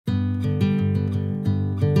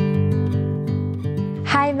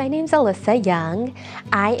Hi, my name's Alyssa Young.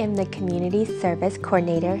 I am the Community Service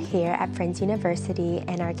Coordinator here at Friends University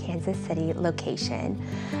in our Kansas City location.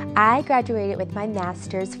 I graduated with my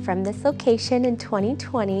master's from this location in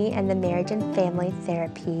 2020 in the marriage and family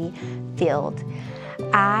therapy field.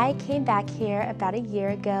 I came back here about a year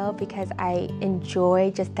ago because I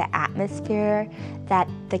enjoy just the atmosphere that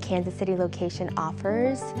the Kansas City location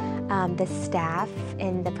offers. The staff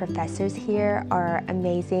and the professors here are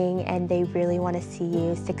amazing and they really want to see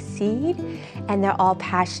you succeed, and they're all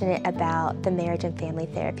passionate about the marriage and family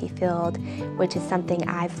therapy field, which is something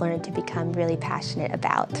I've learned to become really passionate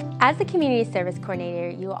about. As the Community Service Coordinator,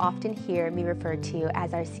 you will often hear me referred to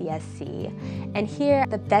as our CSC. And here,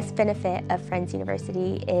 the best benefit of Friends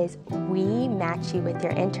University is we match you with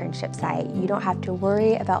your internship site. You don't have to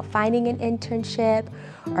worry about finding an internship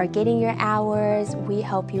or getting your hours. We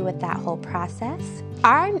help you with that whole process.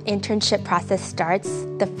 Our internship process starts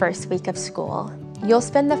the first week of school. You'll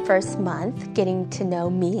spend the first month getting to know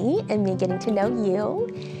me and me getting to know you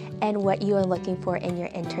and what you are looking for in your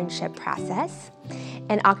internship process.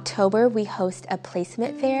 In October, we host a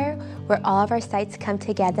placement fair where all of our sites come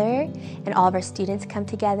together and all of our students come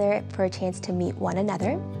together for a chance to meet one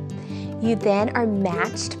another. You then are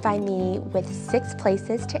matched by me with 6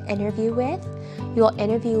 places to interview with. You will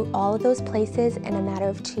interview all of those places in a matter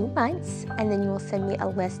of 2 months, and then you will send me a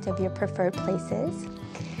list of your preferred places.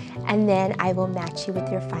 And then I will match you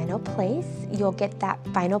with your final place. You'll get that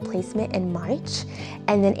final placement in March,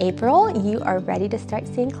 and then April, you are ready to start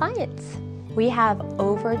seeing clients. We have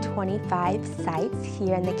over 25 sites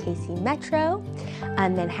here in the KC Metro,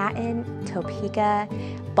 Manhattan, Topeka,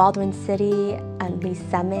 Baldwin City, Lee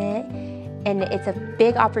Summit, and it's a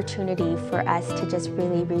big opportunity for us to just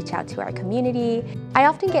really reach out to our community. I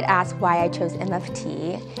often get asked why I chose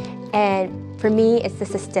MFT, and for me, it's the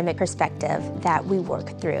systemic perspective that we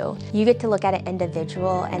work through. You get to look at an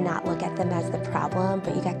individual and not look at them as the problem,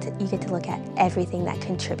 but you get to look at everything that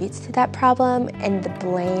contributes to that problem, and the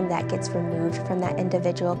blame that gets removed from that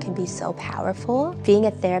individual can be so powerful. Being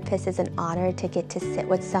a therapist is an honor to get to sit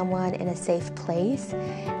with someone in a safe place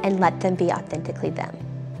and let them be authentically them.